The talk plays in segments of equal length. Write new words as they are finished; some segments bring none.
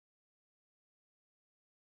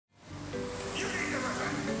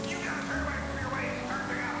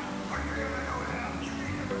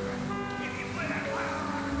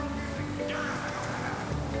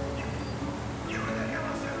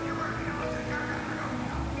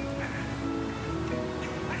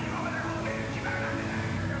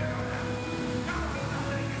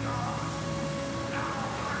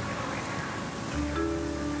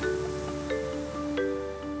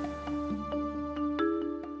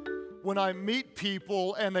when I meet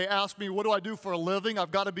people and they ask me, what do I do for a living?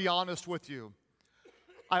 I've got to be honest with you.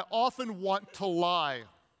 I often want to lie.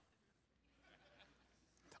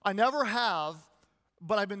 I never have,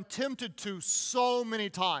 but I've been tempted to so many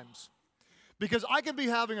times. Because I can be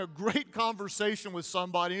having a great conversation with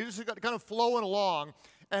somebody, and you just kind of flowing along,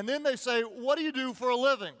 and then they say, what do you do for a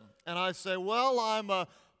living? And I say, well, I'm a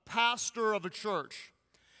pastor of a church.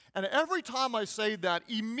 And every time I say that,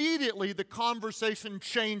 immediately the conversation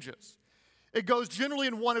changes. It goes generally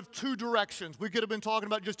in one of two directions. We could have been talking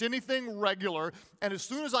about just anything regular, and as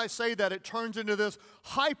soon as I say that, it turns into this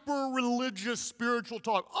hyper-religious spiritual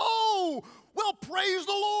talk. Oh, well, praise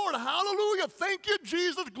the Lord. Hallelujah. Thank you,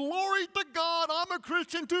 Jesus. Glory to God. I'm a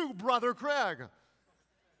Christian too, Brother Craig.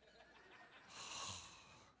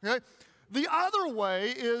 Okay? The other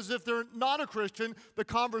way is if they're not a Christian, the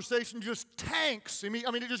conversation just tanks. I mean,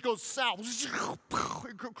 it just goes south.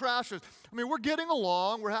 It crashes. I mean, we're getting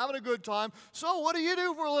along. We're having a good time. So what do you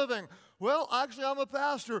do for a living? Well, actually, I'm a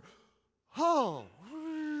pastor. Oh.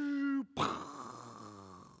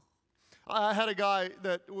 I had a guy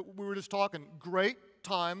that we were just talking. Great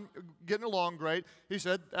time, getting along great. He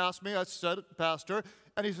said, asked me, I said, pastor.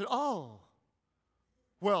 And he said, oh,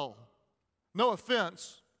 well, no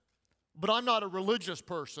offense, but I'm not a religious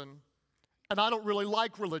person, and I don't really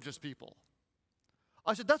like religious people.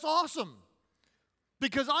 I said, that's awesome,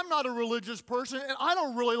 because I'm not a religious person, and I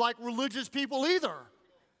don't really like religious people either.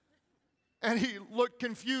 And he looked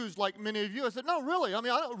confused like many of you. I said, no, really. I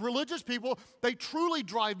mean, religious people, they truly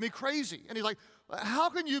drive me crazy. And he's like, how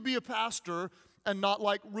can you be a pastor and not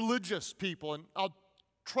like religious people? And I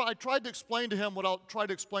tried to explain to him what I'll try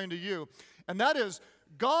to explain to you, and that is,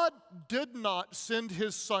 God did not send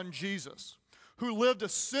his son Jesus, who lived a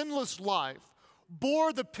sinless life,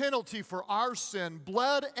 bore the penalty for our sin,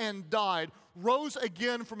 bled and died, rose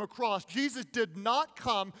again from a cross. Jesus did not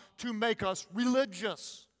come to make us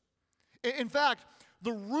religious. In fact,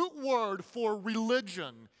 the root word for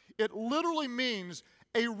religion, it literally means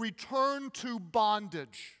a return to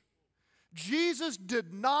bondage. Jesus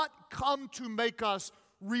did not come to make us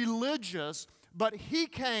religious, but he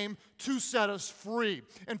came to set us free.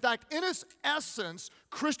 In fact, in its essence,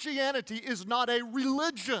 Christianity is not a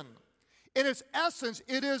religion. In its essence,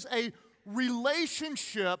 it is a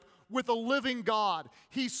relationship with a living God.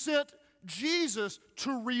 He sent Jesus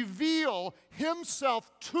to reveal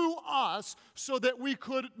himself to us so that we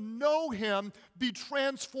could know him, be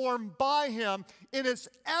transformed by him. In its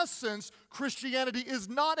essence, Christianity is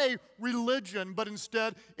not a religion, but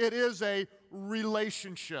instead it is a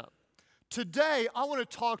relationship. Today, I want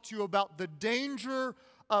to talk to you about the danger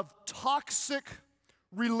of toxic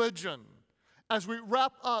religion. As we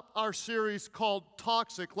wrap up our series called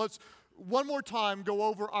Toxic, let's one more time go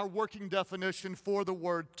over our working definition for the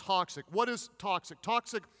word toxic. What is toxic?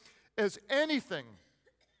 Toxic is anything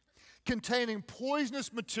containing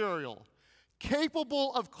poisonous material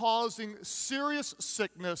capable of causing serious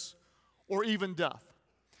sickness or even death.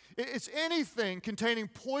 It's anything containing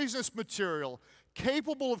poisonous material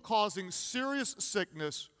capable of causing serious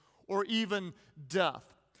sickness or even death.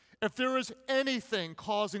 If there is anything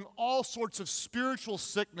causing all sorts of spiritual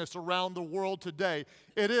sickness around the world today,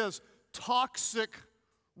 it is toxic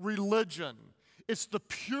religion. It's the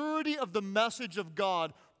purity of the message of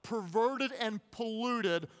God perverted and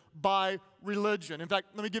polluted by religion. In fact,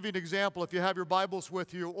 let me give you an example. If you have your Bibles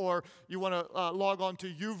with you or you want to log on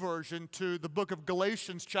to YouVersion to the book of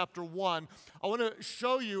Galatians chapter 1, I want to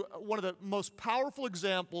show you one of the most powerful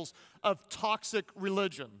examples of toxic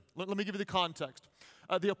religion. Let me give you the context.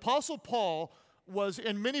 The Apostle Paul was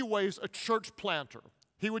in many ways a church planter.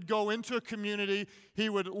 He would go into a community, he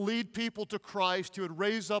would lead people to Christ, he would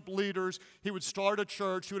raise up leaders, he would start a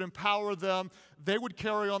church, he would empower them, they would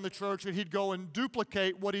carry on the church, and he'd go and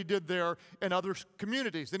duplicate what he did there in other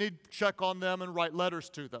communities. Then he'd check on them and write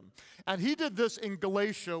letters to them. And he did this in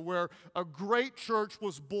Galatia, where a great church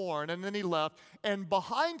was born, and then he left, and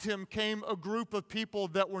behind him came a group of people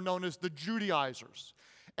that were known as the Judaizers.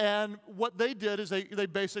 And what they did is they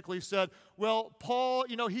basically said, well, Paul,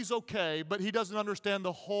 he's okay, but he doesn't understand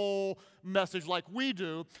the whole message like we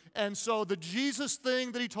do. And so the Jesus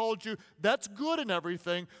thing that he told you, that's good and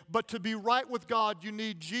everything, but to be right with God, you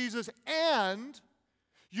need Jesus and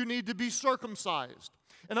you need to be circumcised.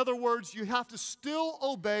 In other words, you have to still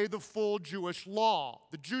obey the full Jewish law.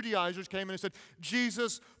 The Judaizers came in and said,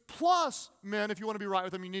 Jesus plus, men, if you want to be right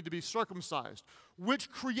with him, you need to be circumcised,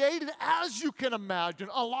 which created, as you can imagine,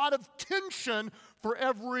 a lot of tension for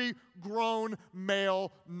every grown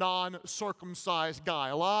male, non-circumcised guy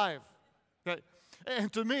alive. Okay?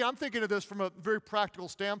 And to me, I'm thinking of this from a very practical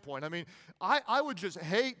standpoint. I mean, I would just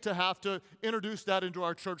hate to have to introduce that into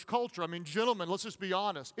our church culture. I mean, gentlemen, let's just be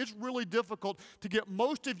honest. It's really difficult to get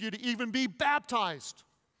most of you to even be baptized.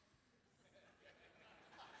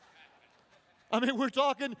 I mean, we're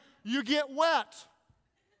talking, you get wet.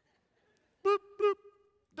 Boop, boop,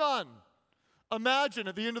 done. Imagine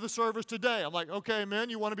at the end of the service today, I'm like, okay, men,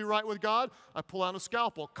 you want to be right with God? I pull out a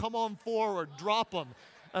scalpel. Come on forward, drop them,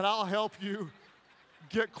 and I'll help you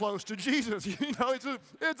get close to Jesus. You know,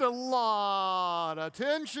 it's a lot of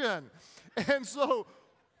tension. And so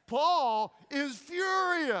Paul is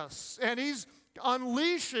furious, and he's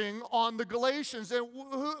unleashing on the Galatians. And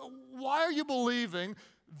why are you believing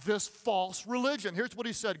this false religion? Here's what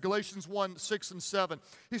he said, Galatians 1, 6 and 7.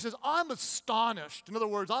 He says, I'm astonished. In other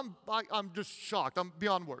words, I'm just shocked. I'm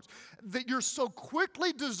beyond words. That you're so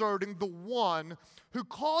quickly deserting the one who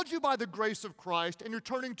called you by the grace of Christ, and you're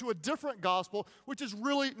turning to a different gospel, which is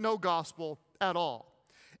really no gospel at all.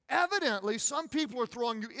 Evidently, some people are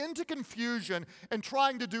throwing you into confusion and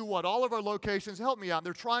trying to do what? All of our locations, help me out.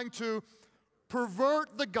 They're trying to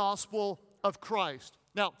pervert the gospel of Christ.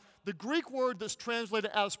 Now, the Greek word that's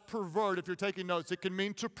translated as pervert, if you're taking notes, it can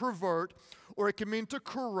mean to pervert, or it can mean to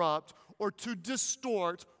corrupt, or to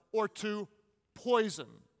distort, or to poison.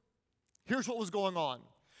 Here's what was going on.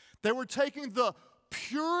 They were taking the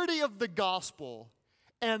purity of the gospel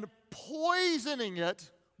and poisoning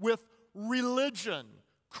it with religion,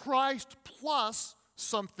 Christ plus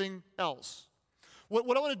something else.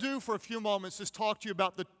 What I want to do for a few moments is talk to you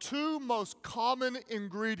about the two most common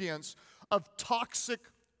ingredients of toxic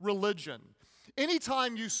religion.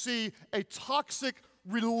 Anytime you see a toxic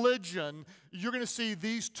religion, you're going to see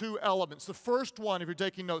these two elements. The first one, if you're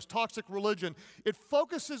taking notes, toxic religion, it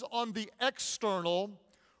focuses on the external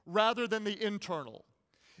rather than the internal.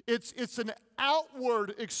 It's an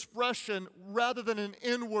outward expression rather than an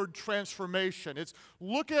inward transformation. It's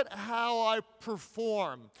look at how I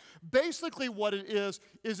perform. Basically what it is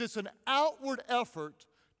it's an outward effort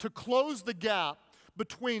to close the gap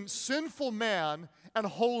between sinful man and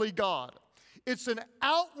holy God. It's an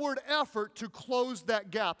outward effort to close that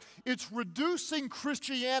gap. It's reducing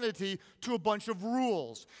Christianity to a bunch of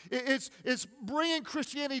rules. It's bringing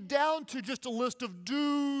Christianity down to just a list of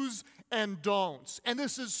do's and don'ts. And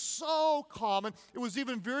this is so common. It was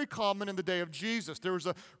even very common in the day of Jesus. There was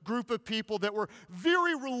a group of people that were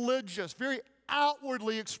very religious, very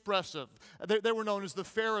outwardly expressive. They were known as the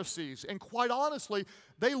Pharisees. And quite honestly,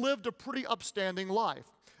 they lived a pretty upstanding life.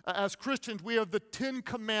 As Christians, we have the 10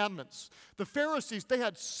 Commandments. The Pharisees, they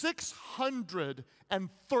had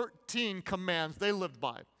 613 commands they lived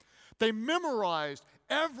by. They memorized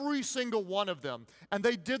every single one of them, and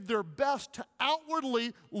they did their best to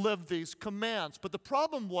outwardly live these commands. But the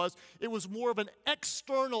problem was, it was more of an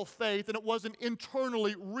external faith, and it wasn't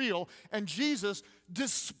internally real, and Jesus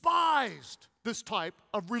despised this type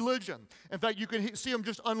of religion. In fact, you can see him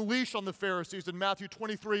just unleash on the Pharisees in Matthew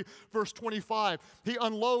 23, verse 25. He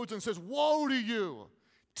unloads and says, "Woe to you,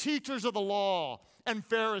 teachers of the law and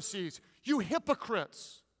Pharisees, you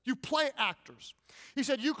hypocrites, you play actors." He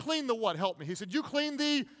said, you clean the what? Help me. He said, you clean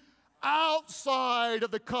the outside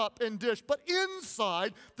of the cup and dish, but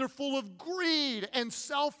inside they're full of greed and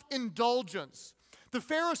self-indulgence. The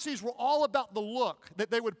Pharisees were all about the look,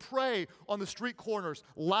 that they would pray on the street corners,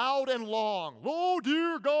 loud and long, "Oh,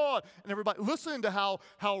 dear God," and everybody, listen to how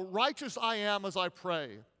righteous I am as I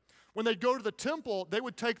pray. When they'd go to the temple, they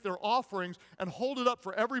would take their offerings and hold it up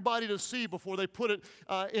for everybody to see before they put it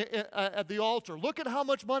at the altar. Look at how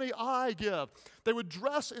much money I give. They would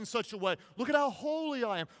dress in such a way. Look at how holy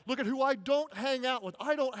I am. Look at who I don't hang out with.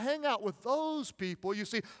 I don't hang out with those people. You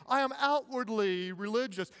see, I am outwardly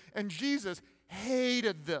religious. And Jesus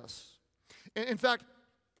hated this. In fact,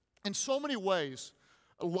 in so many ways,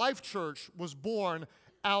 Life Church was born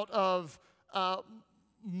out of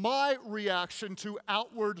my reaction to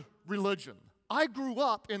outward religion. I grew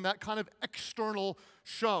up in that kind of external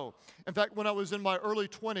show. In fact, when I was in my early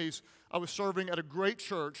 20s, I was serving at a great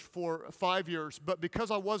church for 5 years, but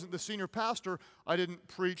because I wasn't the senior pastor, I didn't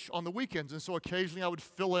preach on the weekends, and so occasionally I would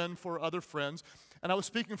fill in for other friends. And I was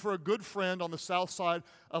speaking for a good friend on the south side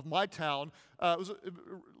of my town. It was a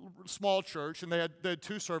small church, and they had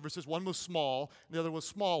two services. One was small, and the other was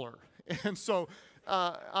smaller. And so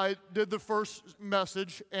I did the first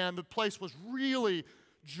message, and the place was really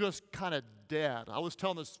just kind of dead. I was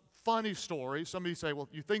telling this funny story. Somebody say, "Well,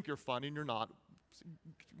 you think you're funny, and you're not."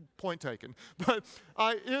 Point taken. But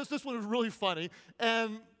this one was really funny,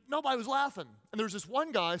 and nobody was laughing. And there was this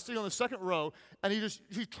one guy sitting on the second row, and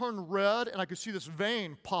he turned red, and I could see this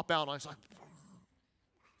vein pop out, and I was like,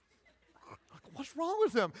 what's wrong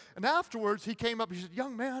with him? And afterwards, he came up, he said,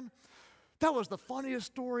 young man, that was the funniest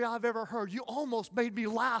story I've ever heard. You almost made me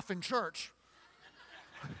laugh in church.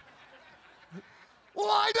 Well,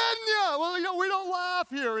 why didn't you? Well, we don't laugh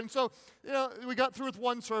here. And so, we got through with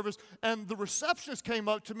one service, and the receptionist came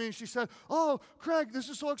up to me, and she said, oh, Craig, this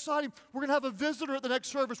is so exciting. We're going to have a visitor at the next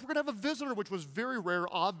service. We're going to have a visitor, which was very rare,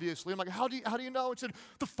 obviously. I'm like, how do you know? And said,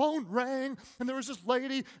 the phone rang, and there was this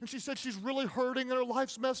lady, and she said she's really hurting, and her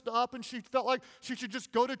life's messed up, and she felt like she should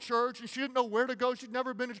just go to church, and she didn't know where to go. She'd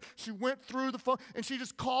never been. She went through the phone, and she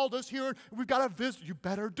just called us here, and we've got a visit. You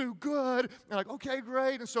better do good. And I'm like, okay,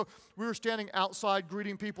 great. And so we were standing outside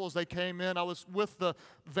greeting people as they came in. I was with the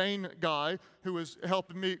Vane guy who was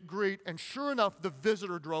helping me greet, and sure enough, the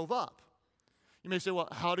visitor drove up. You may say, well,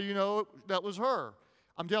 how do you know that was her?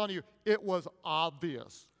 I'm telling you, it was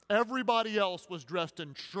obvious. Everybody else was dressed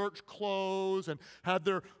in church clothes and had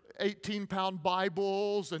their 18-pound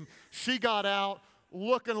Bibles, and she got out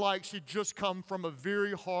looking like she'd just come from a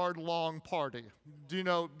very hard, long party.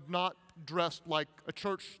 Not dressed like a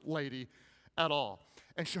church lady at all.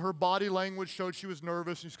 And her body language showed she was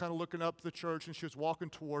nervous. She was kind of looking up the church, and she was walking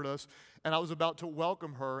toward us. And I was about to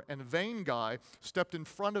welcome her, and a Vane guy stepped in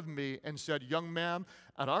front of me and said, young man,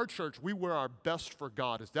 at our church, we wear our best for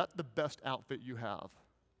God. Is that the best outfit you have?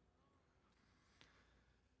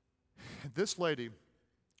 This lady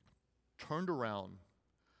turned around,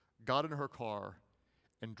 got in her car,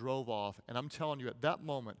 and drove off. And I'm telling you, at that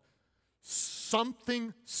moment,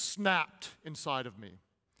 something snapped inside of me.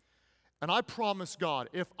 And I promise God,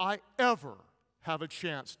 if I ever have a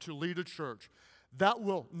chance to lead a church, that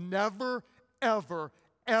will never, ever,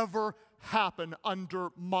 ever happen under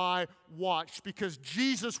my watch, because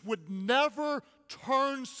Jesus would never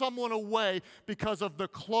turn someone away because of the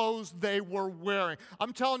clothes they were wearing.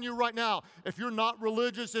 I'm telling you right now, if you're not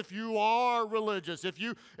religious, if you are religious, if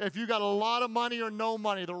you got a lot of money or no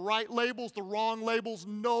money, the right labels, the wrong labels,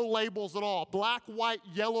 no labels at all, black, white,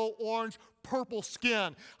 yellow, orange, purple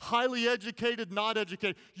skin, highly educated, not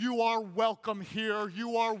educated, you are welcome here.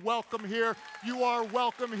 You are welcome here. You are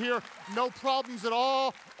welcome here. No problems at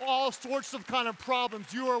all sorts of kind of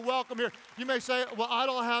problems. You are welcome here. You may say, well, I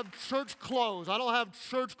don't have church clothes. I don't have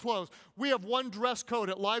church clothes. We have one dress code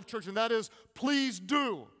at Life Church, and that is, please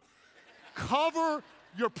do. Cover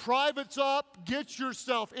your privates up. Get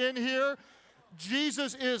yourself in here.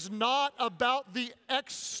 Jesus is not about the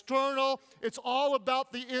external. It's all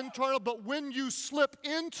about the internal. But when you slip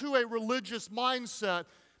into a religious mindset,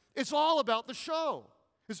 it's all about the show.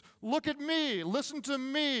 It's look at me, listen to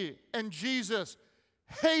me. And Jesus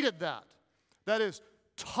hated that. That is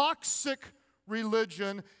toxic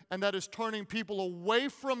religion, and that is turning people away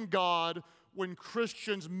from God when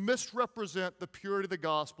Christians misrepresent the purity of the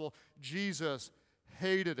gospel. Jesus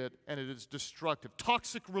hated it, and it is destructive.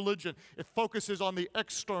 Toxic religion, it focuses on the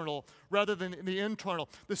external rather than the internal.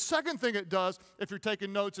 The second thing it does, if you're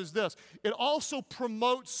taking notes, is this. It also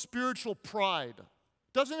promotes spiritual pride,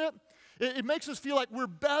 doesn't it? It makes us feel like we're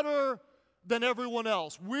better than everyone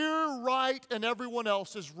else. We're right and everyone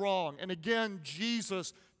else is wrong. And again,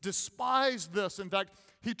 Jesus despised this. In fact,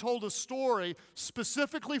 he told a story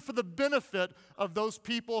specifically for the benefit of those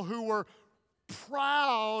people who were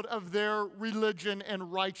proud of their religion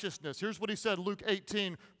and righteousness. Here's what he said, Luke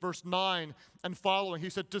 18, verse 9 and following. He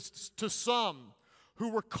said, to some who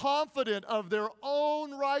were confident of their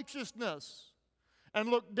own righteousness and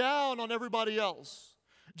looked down on everybody else,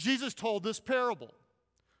 Jesus told this parable.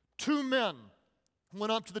 2 men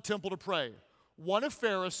went up to the temple to pray, one a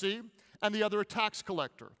Pharisee and the other a tax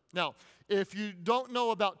collector. Now, if you don't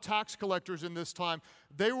know about tax collectors in this time,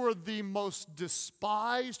 they were the most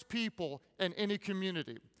despised people in any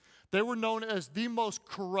community. They were known as the most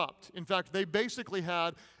corrupt. In fact, they basically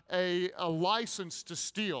had a license to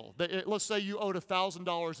steal. Let's say you owed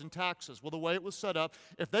 $1,000 in taxes. Well, the way it was set up,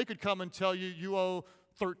 if they could come and tell you you owe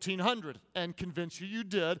 $1,300 and convince you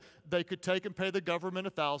did, they could take and pay the government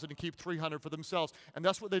 $1,000 and keep $300 for themselves. And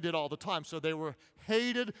that's what they did all the time. So they were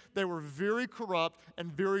hated, they were very corrupt,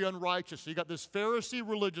 and very unrighteous. So you got this Pharisee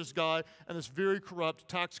religious guy and this very corrupt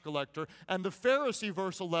tax collector. And the Pharisee,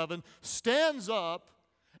 verse 11, stands up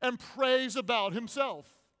and prays about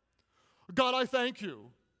himself. God, I thank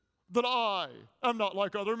you that I am not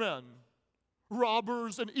like other men,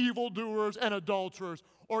 robbers and evildoers and adulterers,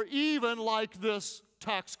 or even like this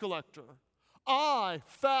tax collector. I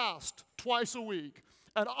fast twice a week,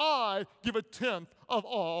 and I give 1/10 of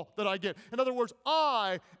all that I get. In other words,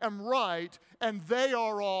 I am right, and they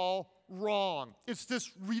are all wrong. It's this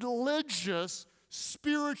religious,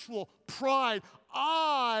 spiritual pride.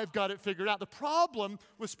 I've got it figured out. The problem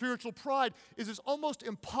with spiritual pride is it's almost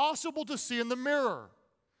impossible to see in the mirror.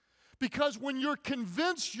 Because when you're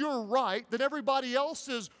convinced you're right, then everybody else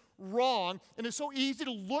is wrong, and it's so easy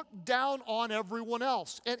to look down on everyone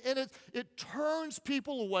else. And it turns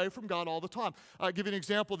people away from God all the time. I'll give you an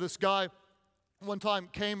example. This guy one time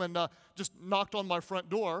came and just knocked on my front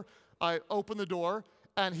door. I opened the door,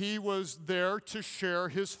 and he was there to share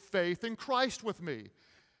his faith in Christ with me.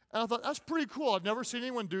 And I thought, that's pretty cool. I've never seen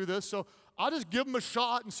anyone do this, so I'll just give him a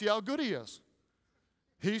shot and see how good he is.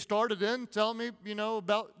 He started in telling me,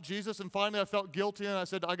 about Jesus, and finally I felt guilty, and I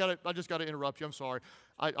said, I just got to interrupt you. I'm sorry.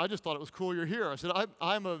 I just thought it was cool you're here. I said,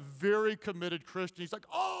 I'm a very committed Christian. He's like,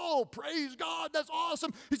 oh, praise God, that's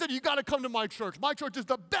awesome. He said, you got to come to my church. My church is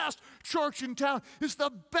the best church in town. It's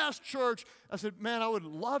the best church. I said, man, I would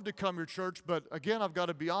love to come to your church, but again, I've got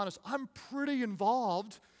to be honest, I'm pretty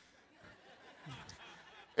involved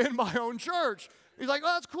in my own church. He's like,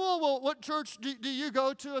 well, that's cool. Well, what church do you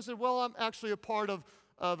go to? I said, well, I'm actually a part of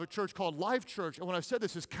a church called Life Church. And when I said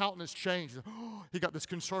this, his countenance changed. He got this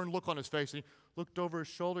concerned look on his face. And he looked over his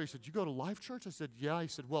shoulder. He said, you go to Life Church? I said, yeah. He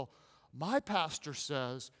said, well, my pastor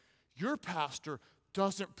says your pastor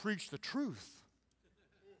doesn't preach the truth.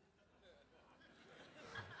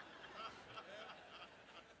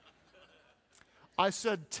 I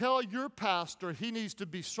said, tell your pastor he needs to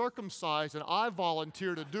be circumcised, and I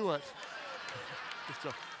volunteer to do it.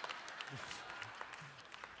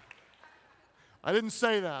 I didn't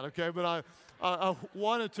say that, okay, but I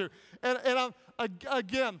wanted to. And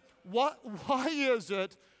again, why is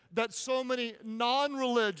it that so many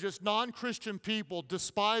non-religious, non-Christian people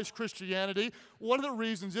despise Christianity? One of the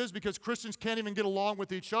reasons is because Christians can't even get along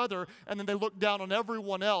with each other, and then they look down on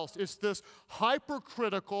everyone else. It's this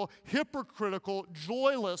hypercritical, hypocritical,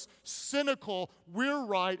 joyless, cynical, we're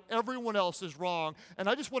right, everyone else is wrong. And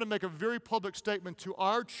I just want to make a very public statement to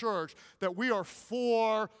our church that we are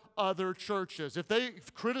for other churches. If they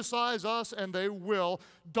criticize us, and they will,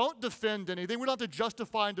 don't defend anything. We don't have to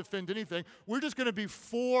justify and defend anything. We're just going to be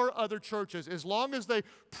for other churches. As long as they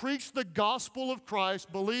preach the gospel of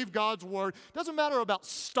Christ, believe God's word, doesn't matter about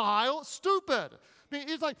style. Stupid. I mean,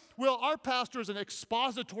 it's like, well, our pastor is an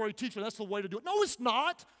expository teacher. That's the way to do it. No, it's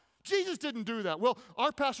not. Jesus didn't do that. Well,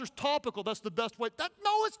 our pastor's topical. That's the best way.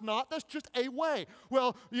 No, it's not. That's just a way.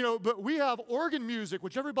 Well, but we have organ music,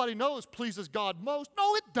 which everybody knows pleases God most.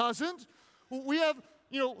 No, it doesn't. We have,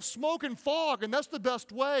 smoke and fog, and that's the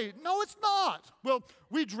best way. No, it's not. Well,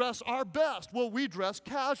 we dress our best. Well, we dress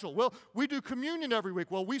casual. Well, we do communion every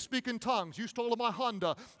week. Well, we speak in tongues. You stole my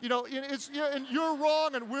Honda. And you're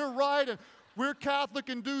wrong, and we're right, and we're Catholic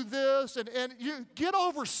and do this, and you get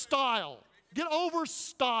over style. Get over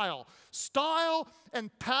style. Style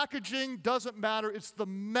and packaging doesn't matter. It's the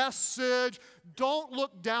message. Don't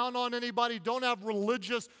look down on anybody. Don't have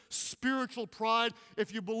religious, spiritual pride.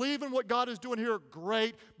 If you believe in what God is doing here,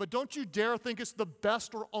 great. But don't you dare think it's the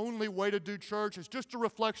best or only way to do church. It's just a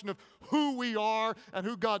reflection of who we are and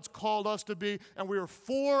who God's called us to be. And we are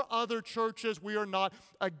for other churches. We are not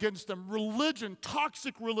against them. Religion,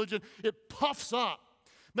 toxic religion, it puffs up.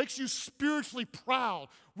 Makes you spiritually proud.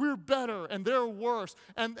 We're better and they're worse.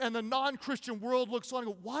 And the non-Christian world looks on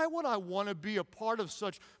and goes, why would I want to be a part of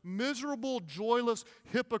such miserable, joyless,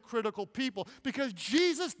 hypocritical people? Because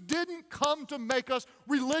Jesus didn't come to make us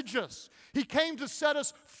religious. He came to set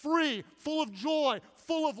us free, full of joy,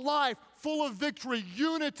 full of life, full of victory,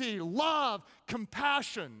 unity, love,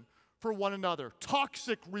 compassion for one another.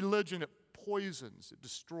 Toxic religion, it poisons, it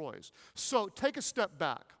destroys. So take a step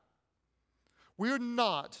back. We're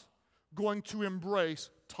not going to embrace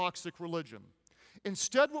toxic religion.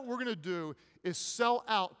 Instead, what we're going to do is sell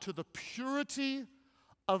out to the purity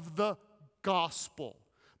of the gospel.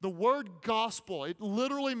 The word gospel, it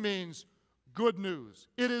literally means good news.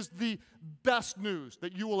 It is the best news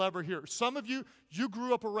that you will ever hear. Some of you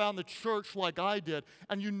grew up around the church like I did,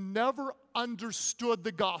 and you never understood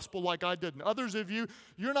the gospel like I did. And others of you,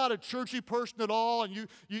 you're not a churchy person at all, and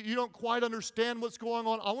you don't quite understand what's going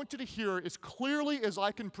on. I want you to hear as clearly as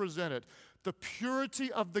I can present it, the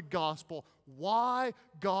purity of the gospel, why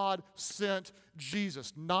God sent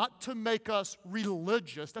Jesus, not to make us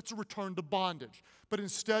religious, that's a return to bondage, but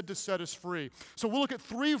instead to set us free. So we'll look at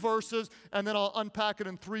 3 verses, and then I'll unpack it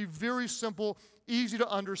in 3 very simple, easy to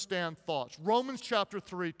understand thoughts. Romans chapter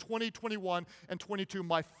 3, 20, 21, and 22,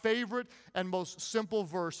 my favorite and most simple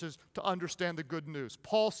verses to understand the good news.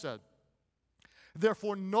 Paul said,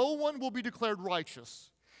 therefore no one will be declared righteous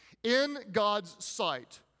in God's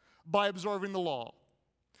sight by observing the law.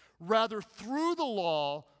 Rather, through the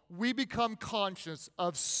law, we become conscious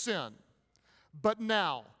of sin. But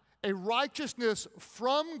now, a righteousness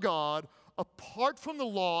from God apart from the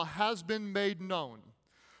law has been made known.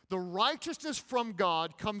 The righteousness from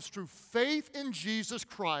God comes through faith in Jesus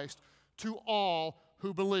Christ to all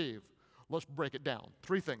who believe. Let's break it down.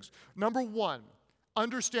 3 things. Number 1,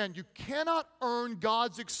 understand you cannot earn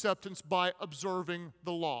God's acceptance by observing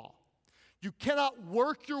the law. You cannot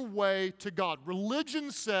work your way to God. Religion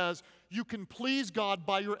says you can please God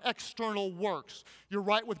by your external works. You're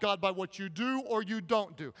right with God by what you do or you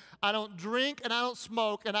don't do. I don't drink and I don't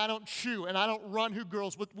smoke and I don't chew and I don't run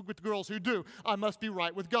with girls who do. I must be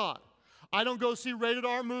right with God. I don't go see rated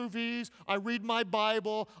R movies. I read my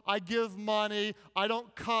Bible. I give money. I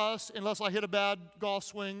don't cuss unless I hit a bad golf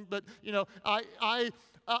swing. But,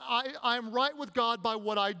 I'm right with God by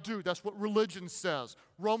what I do. That's what religion says.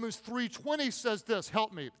 Romans 3:20 says this.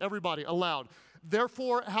 Help me, everybody, aloud.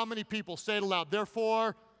 Therefore, how many people? Say it aloud.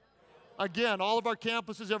 Therefore, again, all of our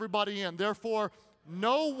campuses, everybody in. Therefore,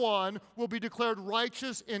 no one will be declared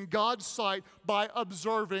righteous in God's sight by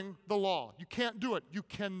observing the law. You can't do it. You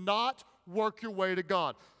cannot work your way to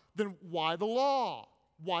God. Then why the law?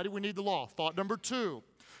 Why do we need the law? Thought number 2.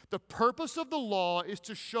 The purpose of the law is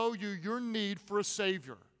to show you your need for a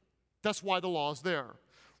Savior. That's why the law is there.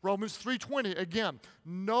 Romans 3:20, again,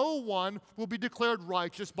 no one will be declared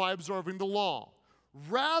righteous by observing the law.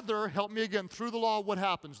 Rather, help me again, through the law, what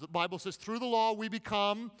happens? The Bible says through the law we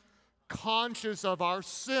become conscious of our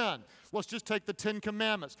sin. Let's just take the 10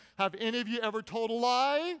 Commandments. Have any of you ever told a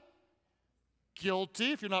lie?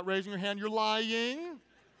 Guilty. If you're not raising your hand, you're lying.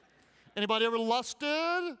 Anybody ever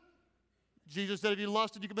lusted? Jesus said if you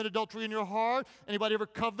lusted, you commit adultery in your heart. Anybody ever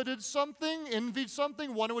coveted something, envied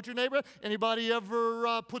something, wondered what your neighbor had? Anybody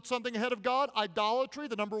ever put something ahead of God? Idolatry,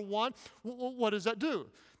 the number 1. What does that do?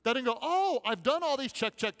 That didn't go, oh, I've done all these,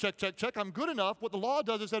 check, check, check, check, check. I'm good enough. What the law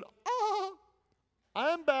does is said, I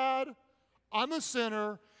am bad. I'm a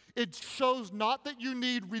sinner. It shows not that you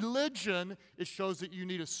need religion, it shows that you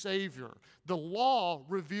need a Savior. The law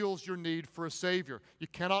reveals your need for a Savior. You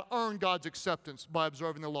cannot earn God's acceptance by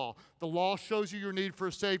observing the law. The law shows you your need for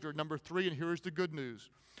a Savior. Number 3, and here's the good news.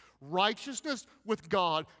 Righteousness with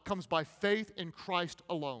God comes by faith in Christ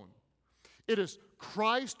alone. It is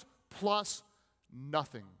Christ plus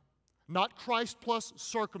nothing. Not Christ plus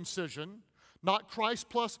circumcision, not Christ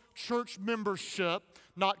plus church membership,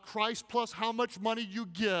 not Christ plus how much money you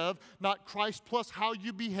give, not Christ plus how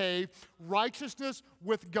you behave. Righteousness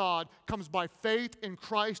with God comes by faith in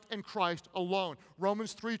Christ and Christ alone.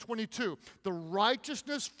 Romans 3:22. The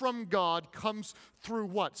righteousness from God comes through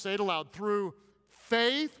what? Say it aloud. Through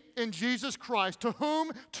faith in Jesus Christ. To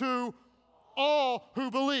whom? To all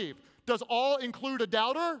who believe. Does all include a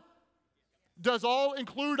doubter? Does all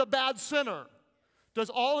include a bad sinner? Does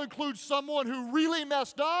all include someone who really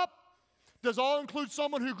messed up? Does all include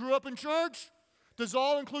someone who grew up in church? Does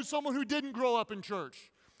all include someone who didn't grow up in church?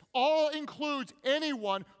 All includes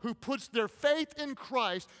anyone who puts their faith in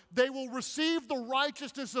Christ. They will receive the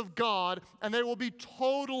righteousness of God and they will be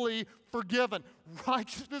totally forgiven.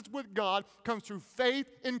 Righteousness with God comes through faith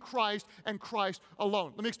in Christ and Christ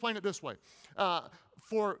alone. Let me explain it this way.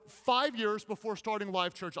 For 5 years before starting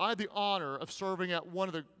Life Church, I had the honor of serving at one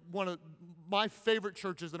of my favorite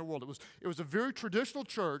churches in the world. It was a very traditional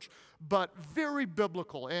church, but very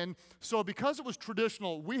biblical. And so because it was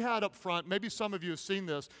traditional, we had up front, maybe some of you have seen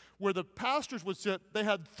this, where the pastors would sit, they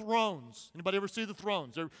had thrones. Anybody ever see the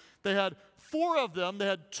thrones? They had 4 of them. They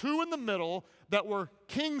had 2 in the middle that were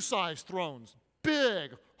king-size thrones,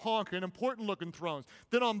 big, honking, important-looking thrones.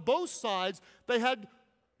 Then on both sides, they had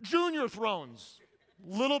junior thrones,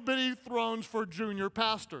 little bitty thrones for junior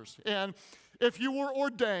pastors. And if you were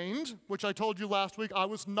ordained, which I told you last week, I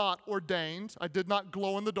was not ordained. I did not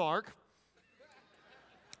glow in the dark.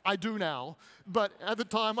 I do now, but at the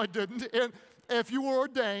time I didn't. And if you were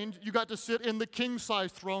ordained, you got to sit in the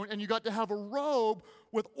king-size throne, and you got to have a robe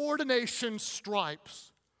with ordination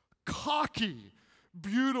stripes. Cocky,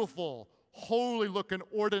 beautiful, holy-looking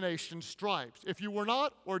ordination stripes. If you were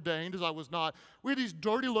not ordained, as I was not, we had these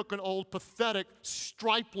dirty-looking, old, pathetic,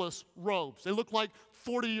 stripeless robes. They looked like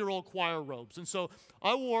 40-year-old choir robes. And so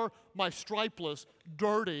I wore my stripeless,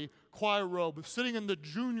 dirty choir robe sitting in the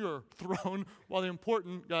junior throne while the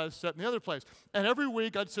important guys sat in the other place. And every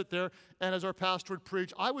week I'd sit there, and as our pastor would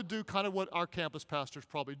preach, I would do kind of what our campus pastors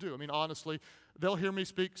probably do. I mean, honestly, they'll hear me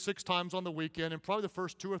speak 6 times on the weekend, and probably the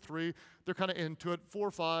first 2 or 3, they're kind of into it. 4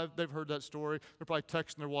 or 5, they've heard that story. They're probably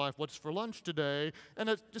texting their wife, what's for lunch today? And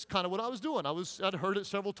that's just kind of what I was doing. I'd heard it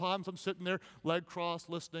several times. I'm sitting there, leg crossed,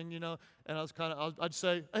 listening, and I'd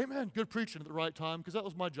say, amen, good preaching at the right time, because that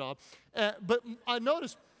was my job. But I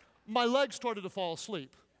noticed my legs started to fall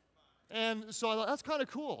asleep. And so I thought, that's kind of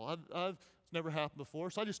cool. It's never happened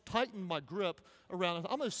before. So I just tightened my grip around it.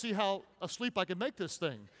 I'm going to see how asleep I can make this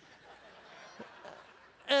thing.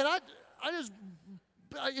 And I just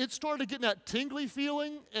it started getting that tingly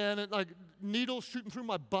feeling, and it like needles shooting through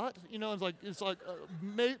my butt. You know, it's like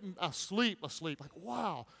asleep. Like,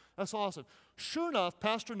 wow, that's awesome. Sure enough,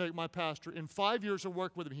 Pastor Nick, my pastor, in 5 years of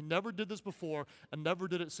work with him, he never did this before and never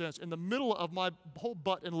did it since. In the middle of my whole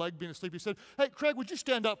butt and leg being asleep, he said, "Hey, Craig, would you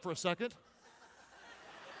stand up for a second?"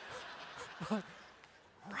 So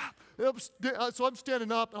I'm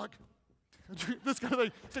standing up, and like this kind of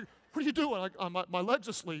thing. He's like, "What are you doing?" Like, my leg's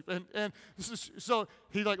asleep, and so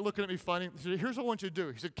he like looking at me funny. He said, "Here's what I want you to do."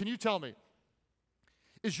 He said, "Can you tell me,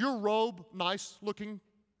 is your robe nice looking?"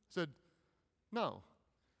 I said, "No."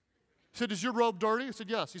 He said, "Is your robe dirty?" I said,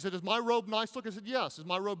 "Yes." He said, "Is my robe nice looking?" I said, "Yes." "Is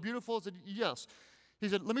my robe beautiful?" I said, "Yes." He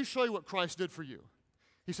said, "Let me show you what Christ did for you."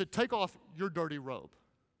 He said, "Take off your dirty robe."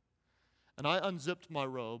 And I unzipped my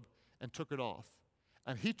robe and took it off.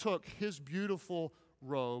 And he took his beautiful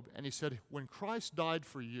robe and he said, "When Christ died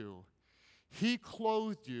for you, he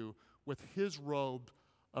clothed you with his robe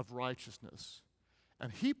of righteousness.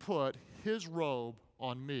 And he put his robe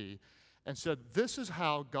on me and said, 'This is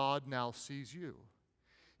how God now sees you.'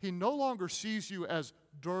 He no longer sees you as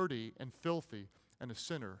dirty and filthy and a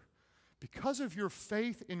sinner. Because of your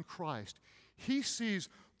faith in Christ, he sees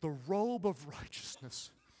the robe of righteousness.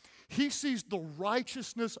 He sees the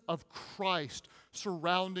righteousness of Christ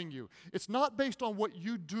surrounding you. It's not based on what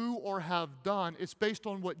you do or have done. It's based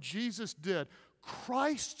on what Jesus did.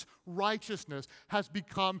 Christ's righteousness has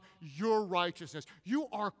become your righteousness. You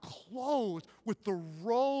are clothed with the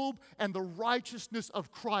robe and the righteousness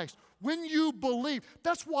of Christ. When you believe,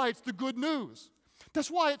 that's why it's the good news. That's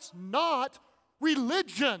why it's not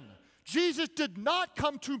religion. Jesus did not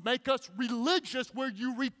come to make us religious where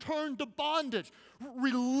you return to bondage.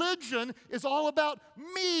 Religion is all about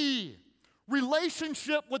me.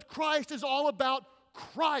 Relationship with Christ is all about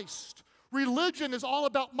Christ. Religion is all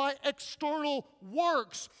about my external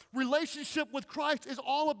works. Relationship with Christ is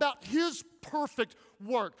all about his perfect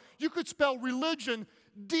work. You could spell religion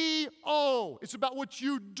D-O. It's about what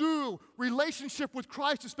you do. Relationship with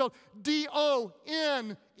Christ is spelled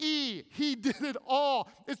D-O-N-E. He did it all.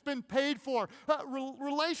 It's been paid for.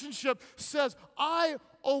 Relationship says, I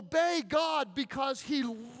obey God because he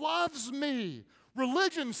loves me.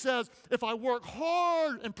 Religion says, if I work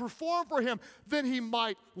hard and perform for him, then he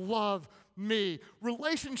might love me.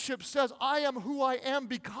 Relationship says, I am who I am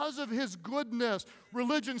because of his goodness.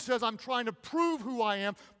 Religion says, I'm trying to prove who I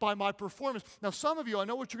am by my performance. Now, some of you, I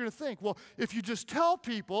know what you're going to think. Well, if you just tell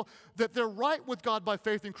people that they're right with God by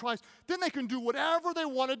faith in Christ, then they can do whatever they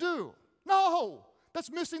want to do. No,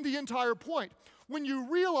 that's missing the entire point. When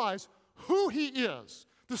you realize who he is,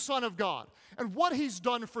 the Son of God, and what he's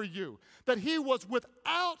done for you, that he was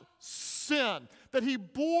without sin, that he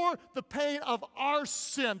bore the pain of our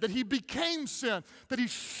sin, that he became sin, that he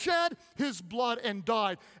shed his blood and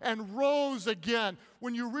died and rose again.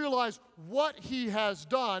 When you realize what he has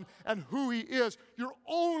done and who he is, your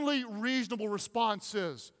only reasonable response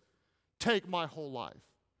is, take my whole life.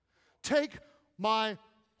 Take my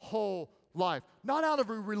whole life. Not out of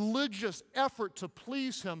a religious effort to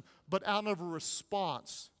please him, but out of a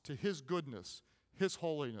response to his goodness, his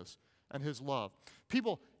holiness, and his love.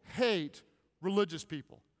 People hate religious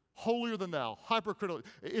people, holier than thou, hypercritical.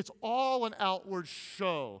 It's all an outward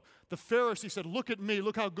show. The Pharisee said, look at me,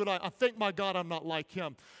 look how good I thank my God I'm not like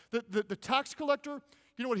him. The tax collector,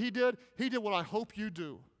 you know what he did? He did what I hope you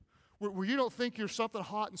do, where you don't think you're something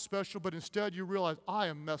hot and special, but instead you realize, I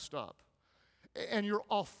am messed up. And you're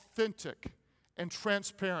authentic and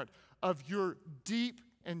transparent of your deep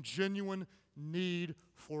and genuine need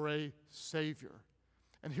for a Savior.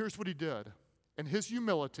 And here's what he did. In his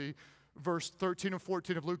humility, verse 13 and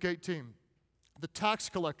 14 of Luke 18, the tax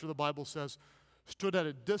collector, the Bible says, stood at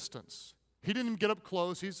a distance. He didn't even get up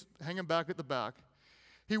close. He's hanging back at the back.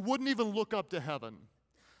 He wouldn't even look up to heaven,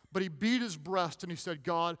 but he beat his breast and he said,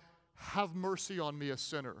 God, have mercy on me, a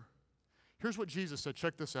sinner. Here's what Jesus said.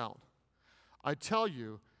 Check this out. I tell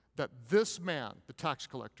you that this man, the tax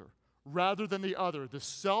collector, rather than the other, the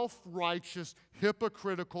self-righteous,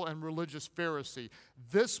 hypocritical, and religious Pharisee,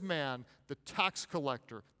 this man, the tax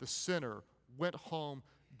collector, the sinner, went home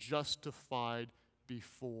justified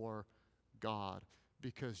before God.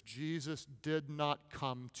 Because Jesus did not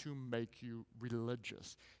come to make you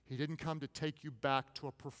religious. He didn't come to take you back to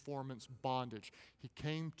a performance bondage. He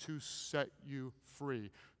came to set you free.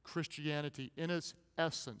 Christianity, in its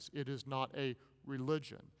essence, it is not a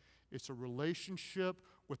religion. It's a relationship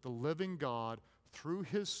with the living God through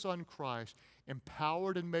his Son Christ,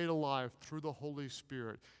 empowered and made alive through the Holy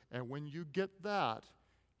Spirit. And when you get that,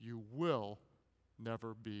 you will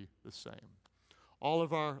never be the same. All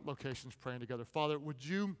of our locations praying together. Father, would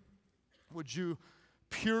you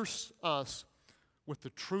pierce us with the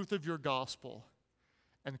truth of your gospel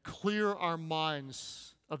and clear our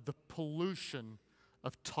minds of the pollution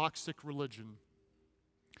of toxic religion.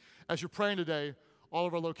 As you're praying today, all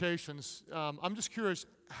of our locations, I'm just curious,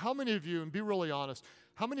 how many of you, and be really honest,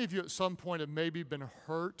 how many of you at some point have maybe been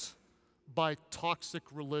hurt by toxic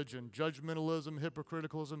religion, judgmentalism,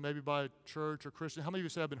 hypocriticalism, maybe by a church or Christian? How many of you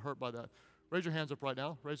say I've been hurt by that? Raise your hands up right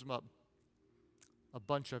now. Raise them up. A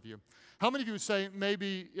bunch of you. How many of you would say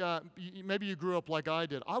maybe you grew up like I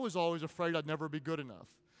did? I was always afraid I'd never be good enough.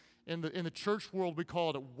 In the church world, we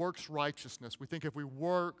call it works righteousness. We think if we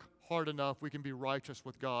work hard enough, we can be righteous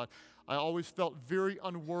with God. I always felt very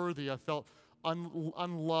unworthy. I felt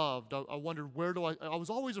unloved. I wondered, I was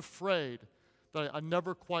always afraid that I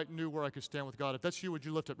never quite knew where I could stand with God. If that's you, would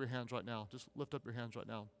you lift up your hands right now? Just lift up your hands right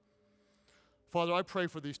now. Father, I pray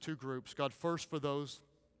for these two groups. God, first for those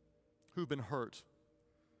who've been hurt.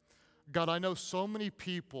 God, I know so many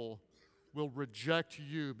people will reject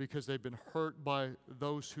you because they've been hurt by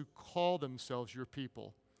those who call themselves your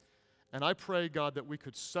people. And I pray, God, that we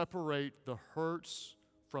could separate the hurts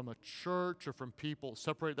from a church or from people,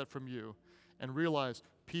 separate that from you, and realize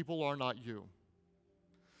people are not you.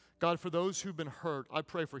 God, for those who've been hurt, I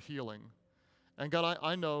pray for healing. And God,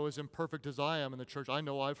 I know, as imperfect as I am in the church, I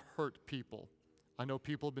know I've hurt people. I know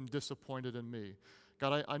people have been disappointed in me.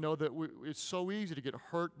 God, I know that it's so easy to get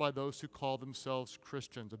hurt by those who call themselves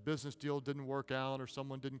Christians. A business deal didn't work out or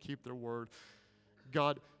someone didn't keep their word.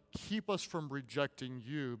 God, keep us from rejecting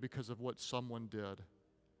you because of what someone did.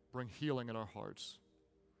 Bring healing in our hearts.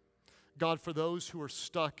 God, for those who are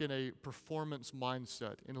stuck in a performance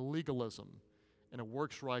mindset, in a legalism, in a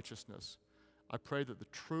works righteousness, I pray that the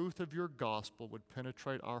truth of your gospel would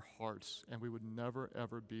penetrate our hearts and we would never,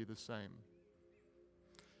 ever be the same.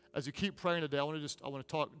 As you keep praying today, I want to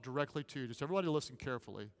talk directly to you. Just everybody listen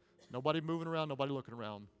carefully. Nobody moving around, nobody looking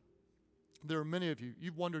around. There are many of you,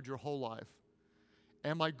 you've wondered your whole life,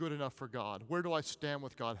 am I good enough for God? Where do I stand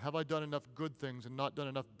with God? Have I done enough good things and not done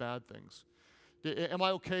enough bad things? Am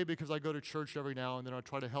I okay because I go to church every now and then, I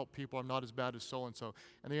try to help people, I'm not as bad as so-and-so?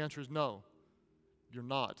 And the answer is no, you're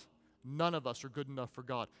not. None of us are good enough for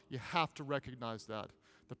God. You have to recognize that.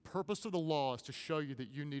 The purpose of the law is to show you that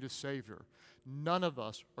you need a Savior. None of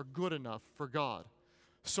us are good enough for God.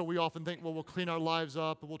 So we often think, well, we'll clean our lives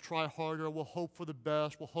up, and we'll try harder, we'll hope for the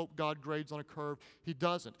best, we'll hope God grades on a curve. He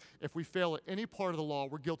doesn't. If we fail at any part of the law,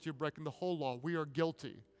 we're guilty of breaking the whole law. We are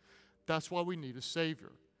guilty. That's why we need a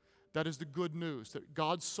Savior. That is the good news, that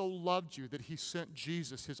God so loved you that He sent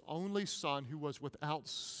Jesus, His only Son, who was without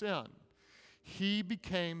sin. He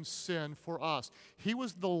became sin for us. He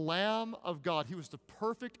was the Lamb of God. He was the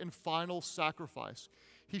perfect and final sacrifice.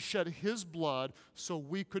 He shed His blood so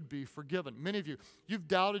we could be forgiven. Many of you, you've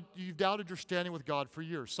doubted your standing with God for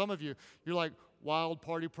years. Some of you, you're like wild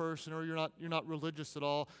party person, or you're not religious at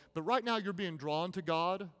all. But right now you're being drawn to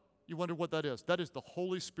God. You wonder what that is. That is the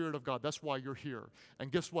Holy Spirit of God. That's why you're here. And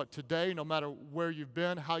guess what? Today, no matter where you've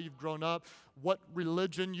been, how you've grown up, what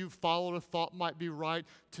religion you've followed or thought might be right,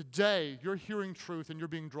 today you're hearing truth and you're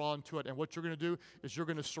being drawn to it. And what you're going to do is you're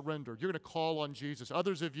going to surrender. You're going to call on Jesus.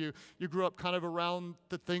 Others of you, you grew up kind of around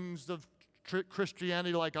the things of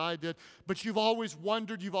Christianity like I did, but you've always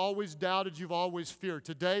wondered, you've always doubted, you've always feared.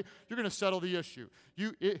 Today, you're going to settle the issue.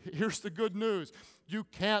 Here's the good news. You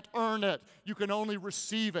can't earn it. You can only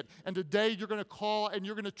receive it. And today, you're going to call and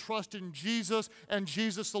you're going to trust in Jesus and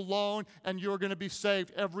Jesus alone, and you're going to be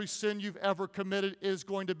saved. Every sin you've ever committed is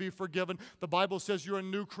going to be forgiven. The Bible says you're a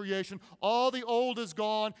new creation. All the old is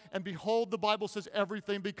gone, and behold, the Bible says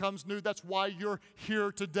everything becomes new. That's why you're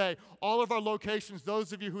here today. All of our locations,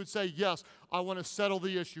 those of you who would say, yes, I want to settle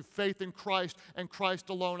the issue. Faith in Christ and Christ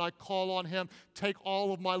alone. I call on Him. Take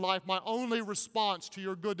all of my life. My only response to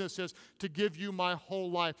your goodness is to give you my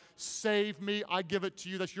whole life. Save me. I give it to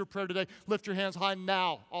you. That's your prayer today. Lift your hands high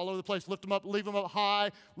now, all over the place. Lift them up. Leave them up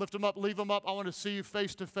high. Lift them up. Leave them up. I want to see you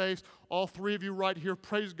face to face. All three of you right here.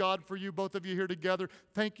 Praise God for you, both of you here together.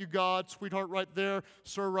 Thank you, God. Sweetheart right there.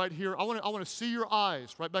 Sir right here. I want to see your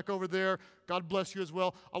eyes right back over there. God bless you as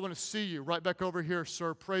well. I want to see you right back over here,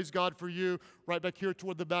 sir. Praise God for you. Right back here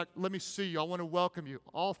toward the back. Let me see you. I want to welcome you.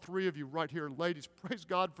 All three of you right here. Ladies, praise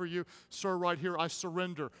God for you. Sir, right here, I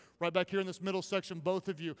surrender. Right back here in this middle section, both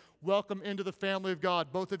of you. Welcome into the family of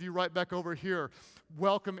God. Both of you right back over here.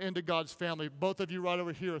 Welcome into God's family. Both of you right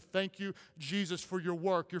over here. Thank you, Jesus, for your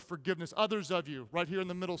work, your forgiveness. Others of you right here in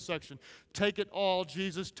the middle section. Take it all,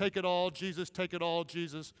 Jesus. Take it all, Jesus. Take it all,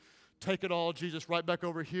 Jesus. Take it all, Jesus. Right back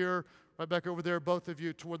over here. Right back over there, both of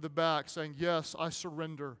you toward the back, saying, yes, I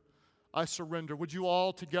surrender. I surrender. Would you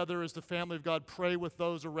all together as the family of God pray with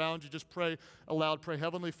those around you? Just pray aloud. Pray,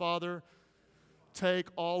 Heavenly Father, take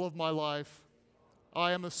all of my life.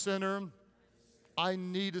 I am a sinner. I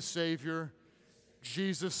need a Savior.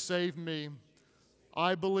 Jesus, save me.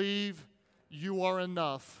 I believe you are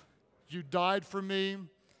enough. You died for me,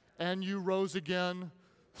 and you rose again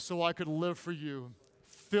so I could live for you.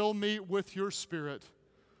 Fill me with your Spirit.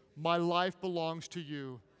 My life belongs to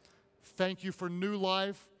you. Thank you for new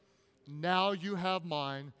life. Now you have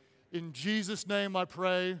mine. In Jesus' name I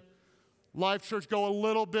pray. Life Church, go a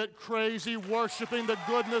little bit crazy, worshiping the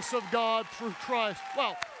goodness of God through Christ.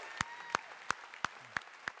 Wow.